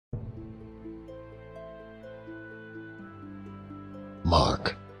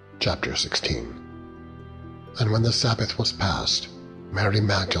Chapter 16. And when the Sabbath was past, Mary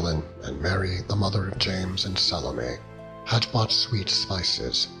Magdalene and Mary, the mother of James and Salome, had bought sweet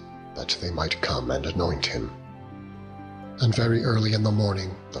spices, that they might come and anoint him. And very early in the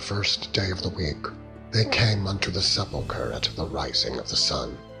morning, the first day of the week, they came unto the sepulchre at the rising of the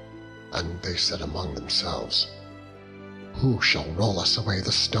sun. And they said among themselves, Who shall roll us away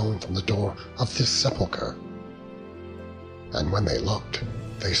the stone from the door of this sepulchre? And when they looked,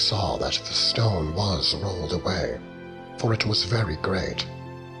 they saw that the stone was rolled away, for it was very great.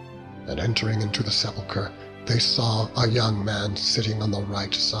 And entering into the sepulchre, they saw a young man sitting on the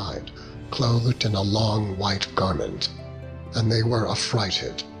right side, clothed in a long white garment, and they were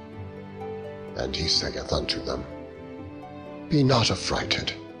affrighted. And he saith unto them, Be not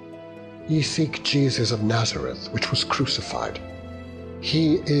affrighted. Ye seek Jesus of Nazareth, which was crucified.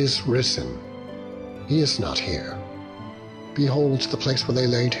 He is risen. He is not here. Behold the place where they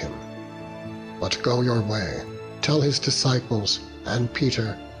laid him. But go your way, tell his disciples and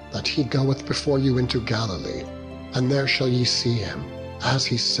Peter that he goeth before you into Galilee, and there shall ye see him, as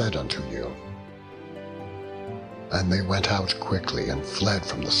he said unto you. And they went out quickly and fled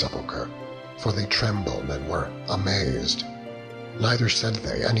from the sepulchre, for they trembled and were amazed. Neither said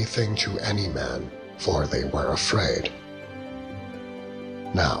they anything to any man, for they were afraid.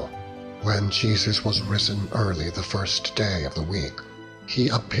 Now, when Jesus was risen early the first day of the week, he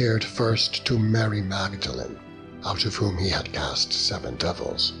appeared first to Mary Magdalene, out of whom he had cast 7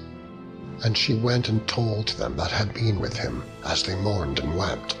 devils. And she went and told them that had been with him, as they mourned and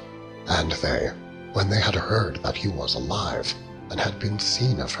wept. And they, when they had heard that he was alive, and had been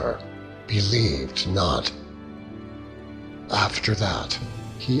seen of her, believed not. After that,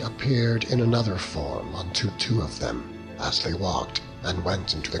 he appeared in another form unto 2 of them, as they walked, and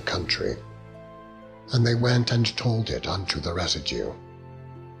went into the country. And they went and told it unto the residue.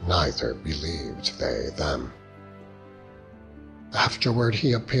 Neither believed they them. Afterward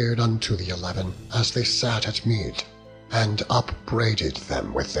he appeared unto the 11, as they sat at meat, and upbraided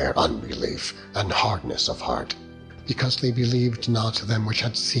them with their unbelief and hardness of heart, because they believed not them which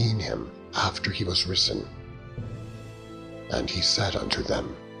had seen him after he was risen. And he said unto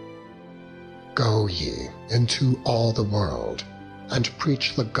them, Go ye into all the world, and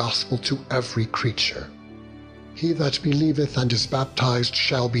preach the gospel to every creature. He that believeth and is baptized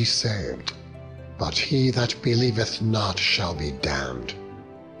shall be saved, but he that believeth not shall be damned.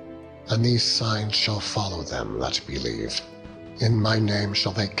 And these signs shall follow them that believe. In my name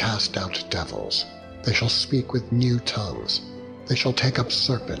shall they cast out devils. They shall speak with new tongues. They shall take up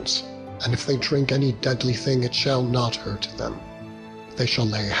serpents, and if they drink any deadly thing, it shall not hurt them. They shall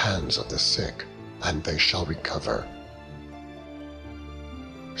lay hands on the sick, and they shall recover.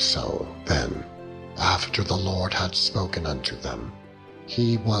 So then, after the Lord had spoken unto them,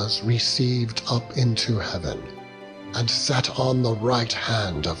 he was received up into heaven, and sat on the right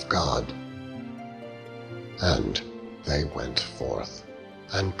hand of God. And they went forth,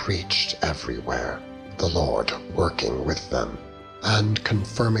 and preached everywhere, the Lord working with them, and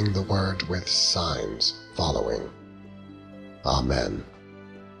confirming the word with signs following. Amen.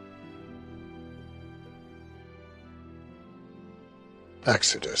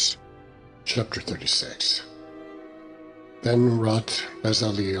 Exodus chapter 36. Then wrought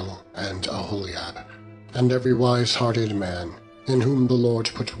Bezaleel and Aholiab, and every wise-hearted man, in whom the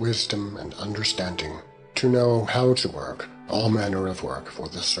Lord put wisdom and understanding, to know how to work all manner of work for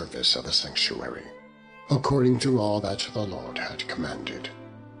the service of the sanctuary, according to all that the Lord had commanded.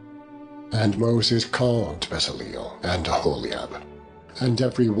 And Moses called Bezaleel and Aholiab, and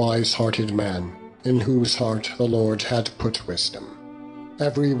every wise-hearted man, in whose heart the Lord had put wisdom,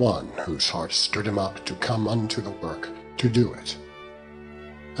 every one whose heart stirred him up to come unto the work, to do it.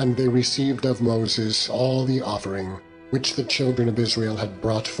 And they received of Moses all the offering which the children of Israel had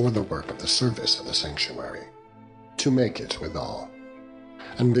brought for the work of the service of the sanctuary, to make it withal.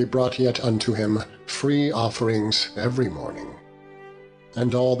 And they brought yet unto him free offerings every morning.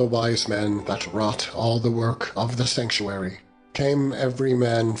 And all the wise men that wrought all the work of the sanctuary came every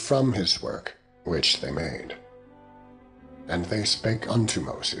man from his work which they made. And they spake unto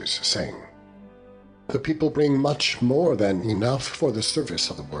Moses, saying, The people bring much more than enough for the service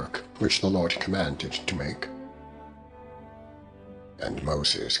of the work which the Lord commanded to make. And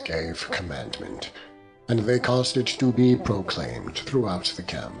Moses gave commandment, and they caused it to be proclaimed throughout the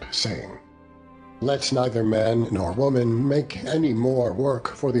camp, saying, Let neither man nor woman make any more work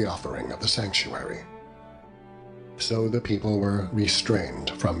for the offering of the sanctuary. So the people were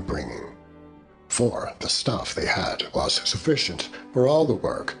restrained from bringing, for the stuff they had was sufficient for all the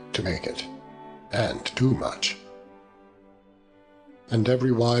work to make it, and too much. And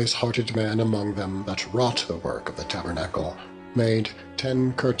every wise-hearted man among them that wrought the work of the tabernacle made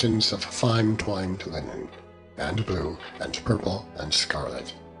 10 curtains of fine twined linen, and blue, and purple, and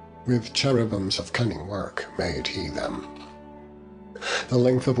scarlet. With cherubims of cunning work made he them. The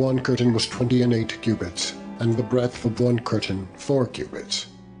length of one curtain was 28 cubits, and the breadth of one curtain 4 cubits.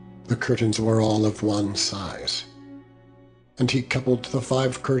 The curtains were all of one size. And he coupled the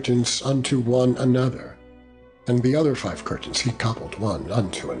 5 curtains unto one another, and the other 5 curtains he coupled one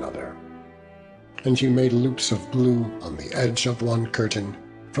unto another. And he made loops of blue on the edge of one curtain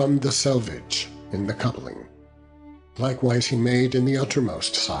from the selvage in the coupling. Likewise he made in the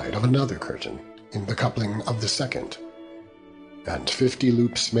uttermost side of another curtain, in the coupling of the second. And 50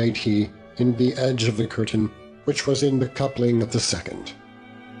 loops made he in the edge of the curtain which was in the coupling of the second.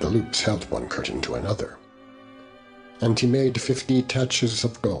 The loops held one curtain to another. And he made 50 taches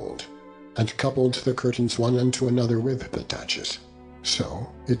of gold, and coupled the curtains one unto another with the taches.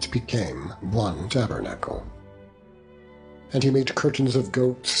 So it became one tabernacle. And he made curtains of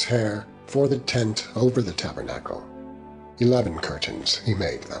goat's hair for the tent over the tabernacle. 11 curtains he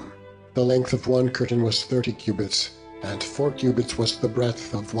made them. The length of one curtain was 30 cubits, and 4 cubits was the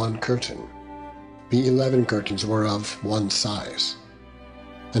breadth of one curtain. The 11 curtains were of one size.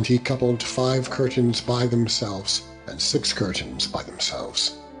 And he coupled 5 curtains by themselves, and 6 curtains by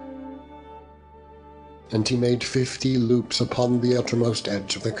themselves. And he made 50 loops upon the outermost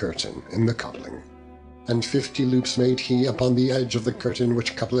edge of the curtain in the coupling. And 50 loops made he upon the edge of the curtain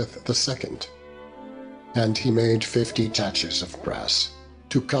which coupleth the second. And he made 50 taches of brass,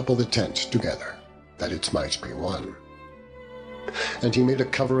 to couple the tent together, that it might be one. And he made a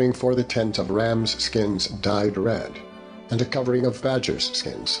covering for the tent of rams' skins dyed red, and a covering of badgers'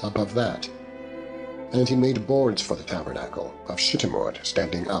 skins above that. And he made boards for the tabernacle of shittim wood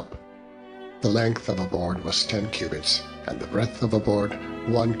standing up. The length of a board was 10 cubits, and the breadth of a board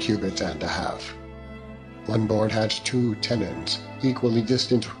 1 cubit and a half. One board had 2 tenons, equally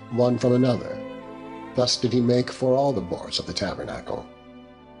distant one from another. Thus did he make for all the boards of the tabernacle.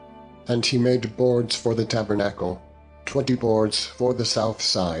 And he made boards for the tabernacle, 20 boards for the south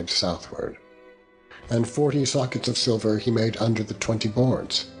side southward. And 40 sockets of silver he made under the 20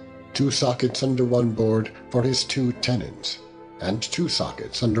 boards, 2 sockets under one board for his 2 tenons, and 2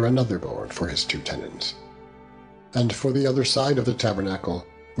 sockets under another board for his 2 tenons. And for the other side of the tabernacle,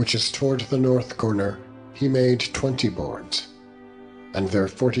 which is toward the north corner, he made 20 boards. And there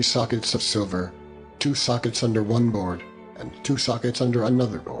 40 sockets of silver, 2 sockets under one board, and 2 sockets under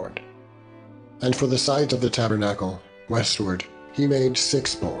another board. And for the sides of the tabernacle, westward, he made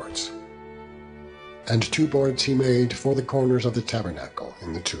 6 boards. And 2 boards he made for the corners of the tabernacle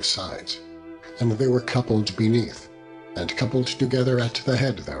in the 2 sides, and they were coupled beneath, and coupled together at the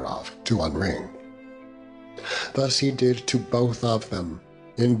head thereof to one ring. Thus he did to both of them,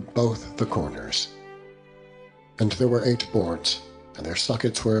 in both the corners. And there were 8 boards, and their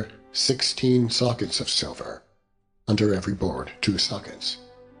sockets were 16 sockets of silver, under every board 2 sockets.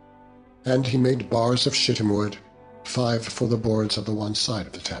 And he made bars of shittim wood, 5 for the boards of the one side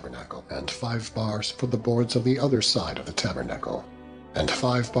of the tabernacle, and 5 bars for the boards of the other side of the tabernacle, and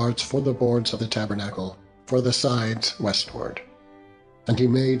 5 bars for the boards of the tabernacle for the sides westward. And he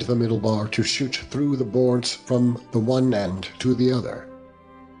made the middle bar to shoot through the boards from the one end to the other.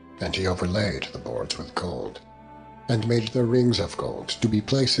 And he overlaid the boards with gold, and made the rings of gold to be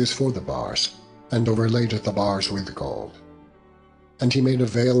places for the bars, and overlaid the bars with gold. And he made a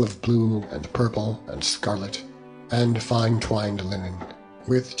veil of blue and purple and scarlet, and fine twined linen,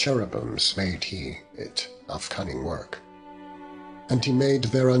 with cherubims made he it of cunning work. And he made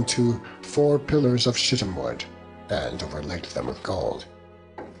thereunto 4 pillars of shittim wood, and overlaid them with gold.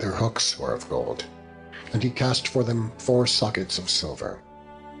 Their hooks were of gold, and he cast for them 4 sockets of silver.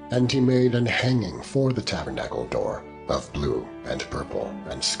 And he made an hanging for the tabernacle door of blue and purple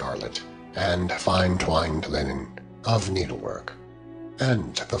and scarlet, and fine twined linen of needlework,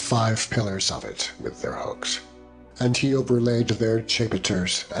 and the 5 pillars of it with their hooks. And he overlaid their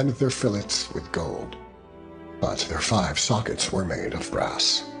chapiters and their fillets with gold, but their 5 sockets were made of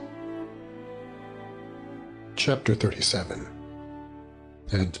brass. Chapter 37.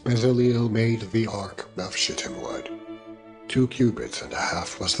 And Bezaleel made the ark of shittim wood. 2 cubits and a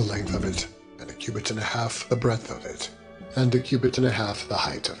half was the length of it, and 1 cubit and a half the breadth of it, and 1 cubit and a half the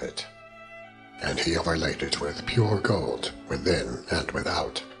height of it. And he overlaid it with pure gold, within and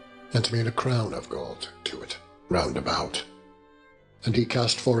without, and made a crown of gold to it round about. And he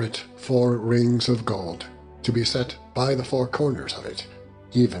cast for it 4 rings of gold, to be set by the 4 corners of it,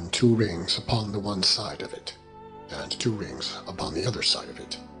 even 2 rings upon the one side of it, and 2 rings upon the other side of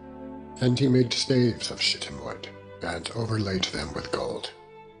it. And he made staves of shittim wood, and overlaid them with gold.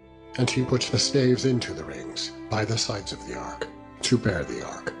 And he put the staves into the rings by the sides of the ark, to bear the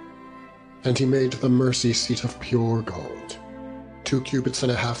ark. And he made the mercy seat of pure gold. 2 cubits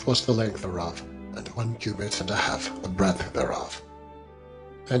and a half was the length thereof, and 1 cubit and a half the breadth thereof.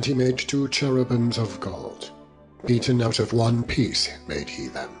 And he made 2 cherubims of gold. Beaten out of 1 piece made he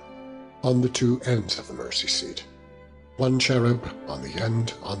them, on the 2 ends of the mercy seat. 1 cherub on the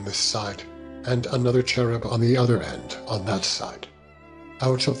end on this side, and another cherub on the other end on that side.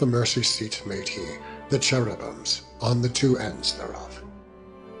 Out of the mercy seat made he the cherubims on the 2 ends thereof.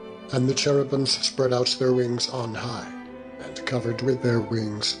 And the cherubims spread out their wings on high, and covered with their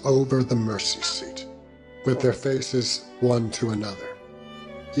wings over the mercy seat, with their faces one to another.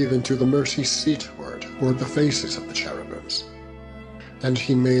 Even to the mercy seatward were the faces of the cherubims. And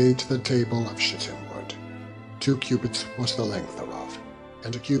he made the table of shittim wood. 2 cubits was the length thereof,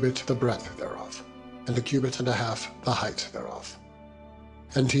 and 1 cubit the breadth thereof, and 1 cubit and a half the height thereof.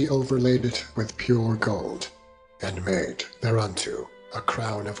 And he overlaid it with pure gold, and made thereunto a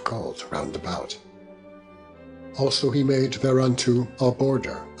crown of gold round about. Also he made thereunto a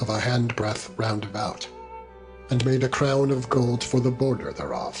border of a handbreadth round about, and made a crown of gold for the border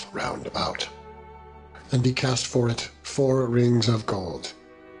thereof round about. And he cast for it 4 rings of gold,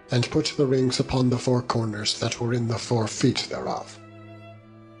 and put the rings upon the 4 corners that were in the 4 feet thereof.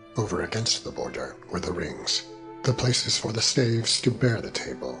 Over against the border were the rings, the places for the staves to bear the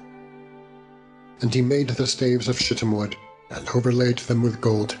table. And he made the staves of shittim wood, and overlaid them with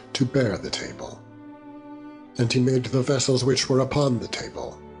gold to bear the table. And he made the vessels which were upon the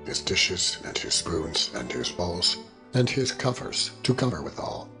table, his dishes, and his spoons, and his bowls, and his covers to cover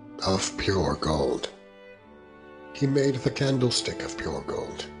withal, of pure gold. He made the candlestick of pure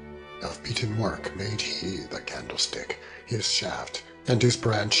gold. Of beaten work made he the candlestick, his shaft, and his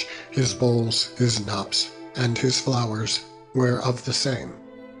branch, his bowls, his knops, and his flowers were of the same.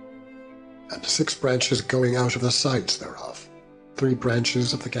 And 6 branches going out of the sides thereof, 3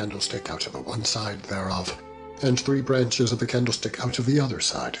 branches of the candlestick out of the one side thereof, and 3 branches of the candlestick out of the other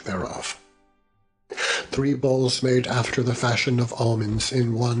side thereof. 3 bowls made after the fashion of almonds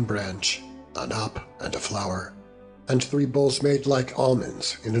in one branch, a knop and a flower, and 3 bowls made like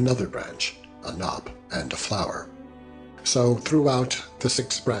almonds in another branch, a knop and a flower. So throughout the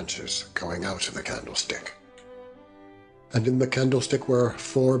 6 branches going out of the candlestick. And in the candlestick were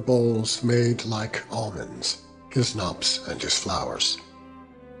 4 bowls made like almonds, his knops and his flowers,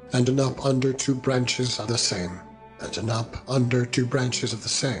 and a knop under 2 branches of the same, and a knop under 2 branches of the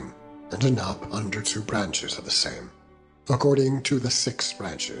same, and a knop under 2 branches of the same, according to the 6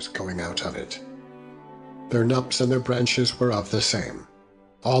 branches going out of it. Their knops and their branches were of the same.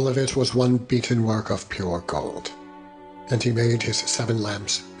 All of it was one beaten work of pure gold. And he made his 7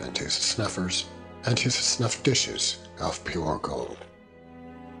 lamps, and his snuffers, and his snuff dishes of pure gold.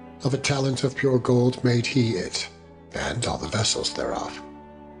 Of a talent of pure gold made he it, and all the vessels thereof.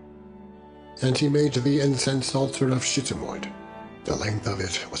 And he made the incense altar of shittim wood. The length of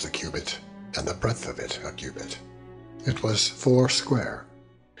it was 1 cubit, and the breadth of it 1 cubit. It was 4 square,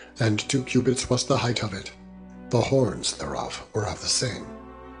 and 2 cubits was the height of it. The horns thereof were of the same.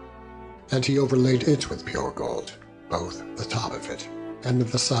 And he overlaid it with pure gold, both the top of it, and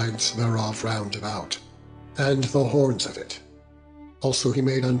the sides thereof round about, and the horns of it. Also he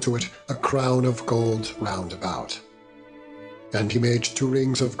made unto it a crown of gold round about. And he made 2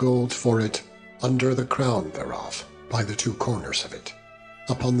 rings of gold for it under the crown thereof, by the 2 corners of it,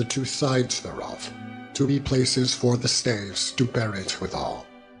 upon the 2 sides thereof, to be places for the staves to bear it withal.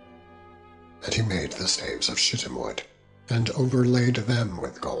 And he made the staves of shittim wood, and overlaid them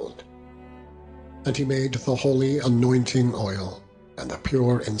with gold. And he made the holy anointing oil, and the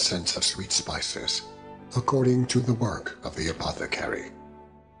pure incense of sweet spices, according to the work of the apothecary.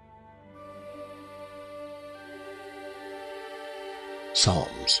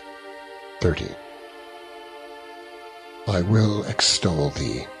 Psalms 30. I will extol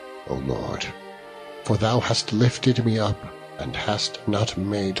thee, O Lord, for thou hast lifted me up, and hast not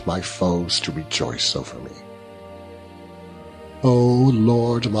made my foes to rejoice over me. O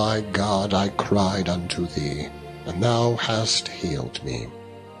Lord my God, I cried unto thee, and thou hast healed me.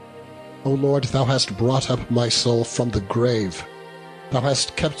 O Lord, thou hast brought up my soul from the grave. Thou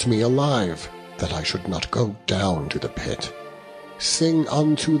hast kept me alive, that I should not go down to the pit. Sing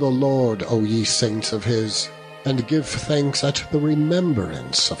unto the Lord, O ye saints of his, and give thanks at the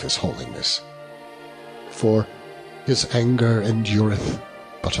remembrance of his holiness. For his anger endureth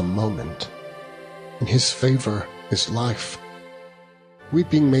but a moment, in his favour is life.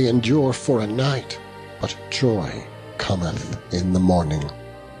 Weeping may endure for a night, but joy cometh in the morning.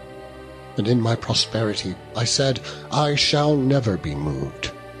 and in my prosperity I said, I shall never be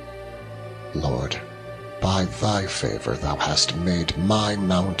moved. Lord, by thy favor thou hast made my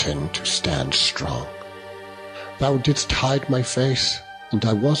mountain to stand strong. Thou didst hide my face, and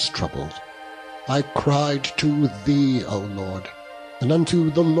I was troubled. I cried to thee, O Lord, and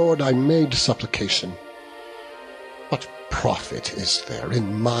unto the Lord I made supplication. What profit is there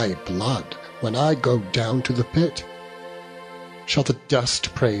in my blood when I go down to the pit? Shall the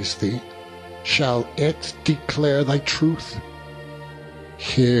dust praise thee? Shall it declare thy truth?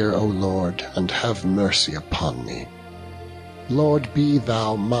 Hear, O Lord, and have mercy upon me. Lord, be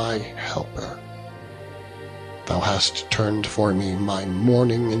thou my helper. Thou hast turned for me my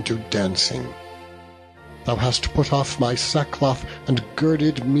mourning into dancing. Thou hast put off my sackcloth and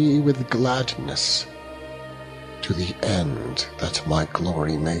girded me with gladness, to the end that my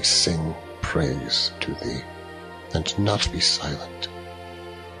glory may sing praise to thee, and not be silent.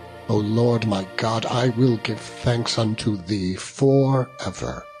 O Lord my God, I will give thanks unto thee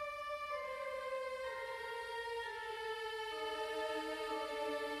forever.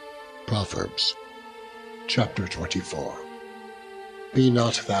 Proverbs chapter 24. Be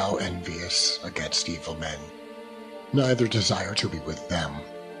not thou envious against evil men, neither desire to be with them.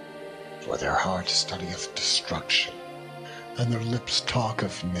 For their heart studieth destruction, and their lips talk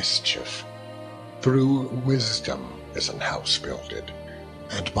of mischief. Through wisdom is an house builded,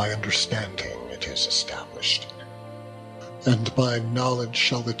 and by understanding it is established. And by knowledge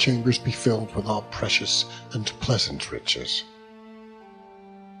shall the chambers be filled with all precious and pleasant riches.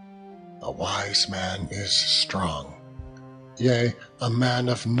 A wise man is strong, yea, a man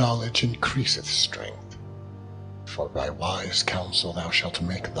of knowledge increaseth strength. For by wise counsel thou shalt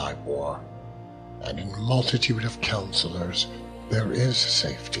make thy war, and in multitude of counselors there is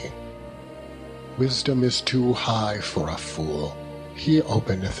safety. Wisdom is too high for a fool, he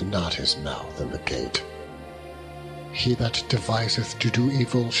openeth not his mouth in the gate. He that deviseth to do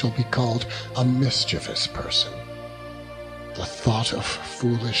evil shall be called a mischievous person. The thought of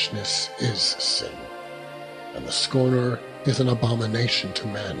foolishness is sin, and the scorner is an abomination to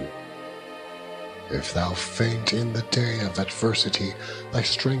men. If thou faint in the day of adversity, thy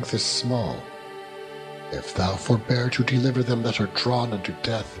strength is small. If thou forbear to deliver them that are drawn unto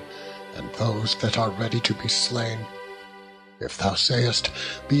death, and those that are ready to be slain, if thou sayest,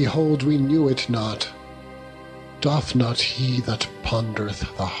 Behold, we knew it not, doth not he that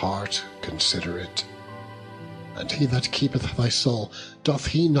pondereth the heart consider it? And he that keepeth thy soul, doth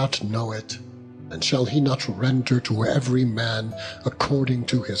he not know it? And shall he not render to every man according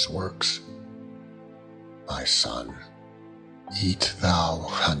to his works? My son, eat thou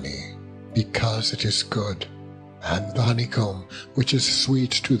honey, because it is good, and the honeycomb, which is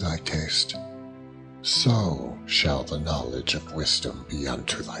sweet to thy taste. So shall the knowledge of wisdom be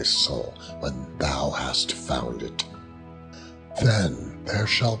unto thy soul, when thou hast found it. Then there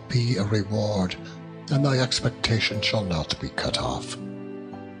shall be a reward, and thy expectation shall not be cut off.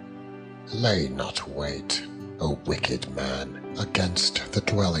 Lay not wait, O wicked man, against the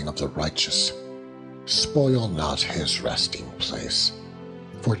dwelling of the righteous. Spoil not his resting place.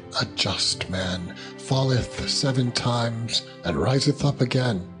 For a just man falleth 7 times, and riseth up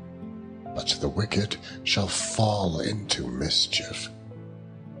again, but the wicked shall fall into mischief.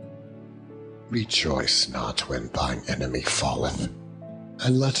 Rejoice not when thine enemy falleth,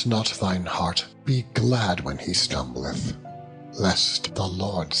 and let not thine heart be glad when he stumbleth, lest the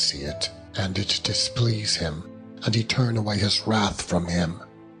Lord see it, and it displease him, and he turn away his wrath from him.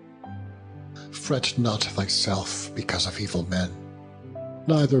 Fret not thyself because of evil men,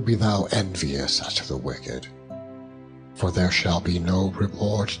 neither be thou envious at the wicked. For there shall be no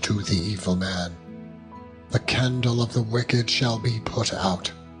reward to the evil man. The candle of the wicked shall be put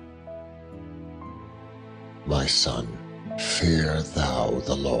out. My son, fear thou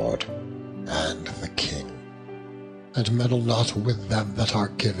the Lord and the king, and meddle not with them that are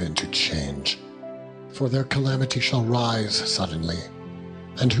given to change. For their calamity shall rise suddenly,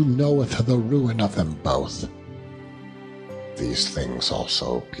 and who knoweth the ruin of them both? These things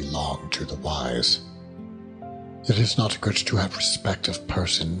also belong to the wise. It is not good to have respect of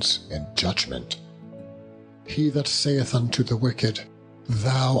persons in judgment. He that saith unto the wicked,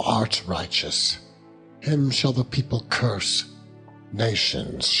 Thou art righteous, him shall the people curse,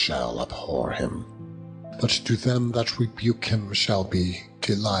 nations shall abhor him. But to them that rebuke him shall be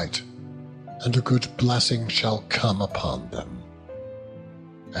delight, and a good blessing shall come upon them.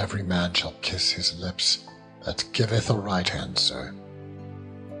 Every man shall kiss his lips that giveth a right answer.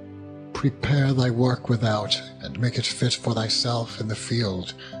 Prepare thy work without, and make it fit for thyself in the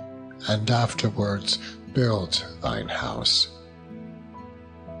field, and afterwards build thine house.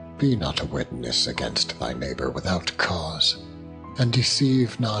 Be not a witness against thy neighbor without cause, and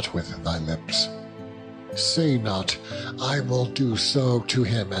deceive not with thy lips. Say not, I will do so to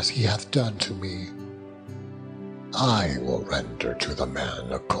him as he hath done to me. I will render to the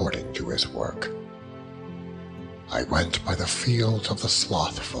man according to his work. I went by the field of the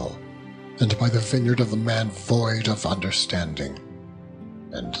slothful, and by the vineyard of the man void of understanding.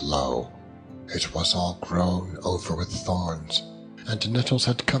 And lo, it was all grown over with thorns, and nettles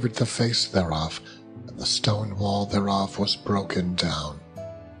had covered the face thereof, and the stone wall thereof was broken down.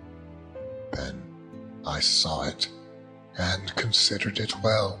 Then I saw it, and considered it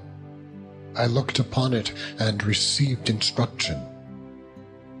well. I looked upon it, and received instruction.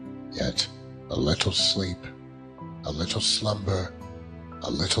 Yet a little sleep, a little slumber,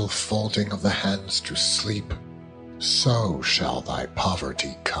 a little folding of the hands to sleep, so shall thy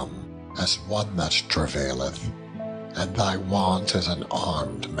poverty come as one that travaileth, and thy want as an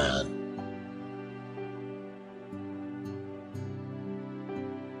armed man.